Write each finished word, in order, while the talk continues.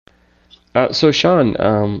So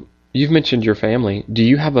Sean, you've mentioned your family. Do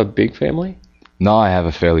you have a big family? No, I have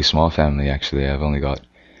a fairly small family actually. I've only got,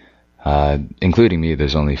 including me,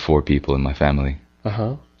 there's only four people in my family,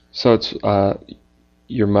 Uh-huh. So it's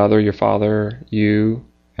your mother, your father, you,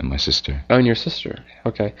 and my sister. oh, and your sister.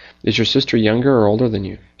 Okay. Is your sister younger or older than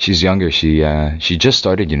you? She's younger. She just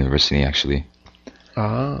started university actually.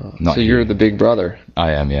 Ah, Not so you're here. the big brother.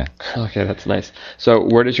 I am, yeah. Okay, that's nice. So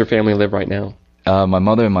where does your family live right now? My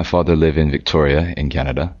mother and my father live in Victoria in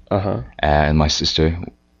Canada, Uh-huh. and my sister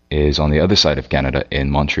is on the other side of Canada in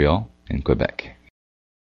Montreal in Quebec.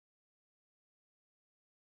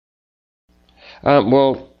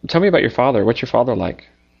 Well, tell me about your father. What's your father like?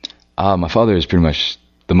 My father is pretty much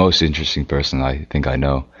the most interesting person I think I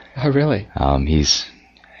know. Oh, really?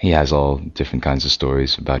 He has all different kinds of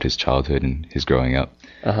stories about his childhood and his growing up.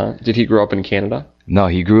 Uh-huh. Did he grow up in Canada? No,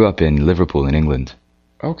 he grew up in Liverpool in England.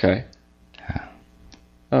 Okay.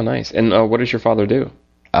 Oh, nice. And what does your father do?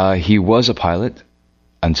 He was a pilot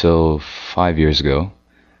until 5 years ago.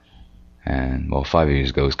 And well, 5 years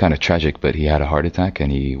ago was kind of tragic, but he had a heart attack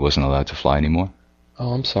and he wasn't allowed to fly anymore.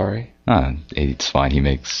 Oh, I'm sorry. It's fine.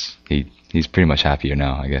 He's pretty much happier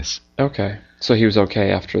now, I guess. Okay. So he was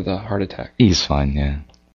okay after the heart attack. He's fine, yeah.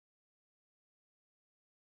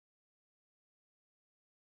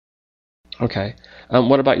 Okay.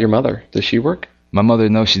 What about your mother? Does she work? My mother,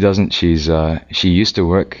 no, she doesn't. She used to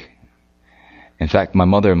work. In fact, my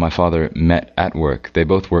mother and my father met at work. They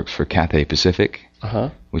both worked for Cathay Pacific, Uh-huh.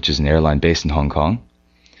 which is an airline based in Hong Kong.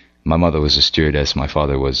 My mother was a stewardess. My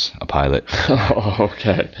father was a pilot. Oh,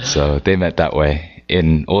 okay. So they met that way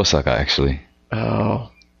in Osaka, actually. Oh.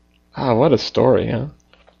 Oh, what a story, huh?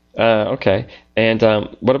 Okay. And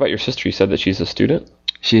what about your sister? You said that she's a student?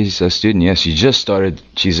 She's a student, yes. She just started.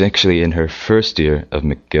 She's actually in her first year of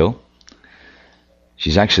McGill.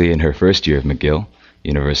 She's actually in her first year of McGill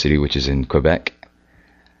University, which is in Quebec.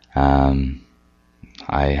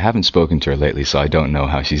 I haven't spoken to her lately, so I don't know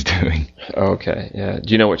how she's doing. Okay, yeah.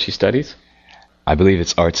 Do you know what she studies? I believe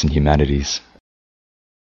it's arts and humanities.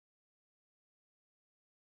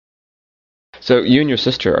 So you and your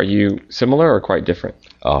sister, are you similar or quite different?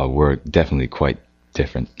 We're definitely quite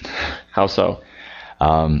different. How so?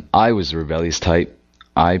 I was the rebellious type.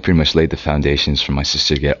 I pretty much laid the foundations for my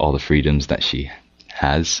sister to get all the freedoms that she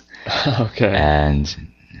has. Okay. And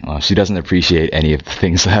well, she doesn't appreciate any of the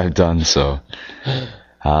things that I've done. So,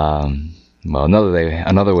 well,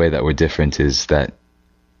 another way that we're different is that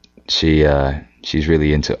she's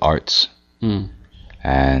really into arts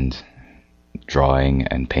and drawing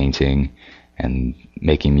and painting and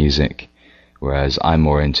making music, whereas I'm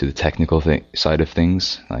more into the technical side of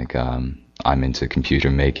things. Like I'm into computer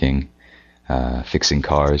making, fixing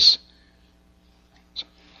cars.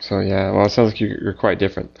 So yeah, well, it sounds like you're quite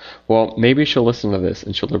different. Well, maybe she'll listen to this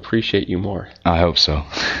and she'll appreciate you more. I hope so.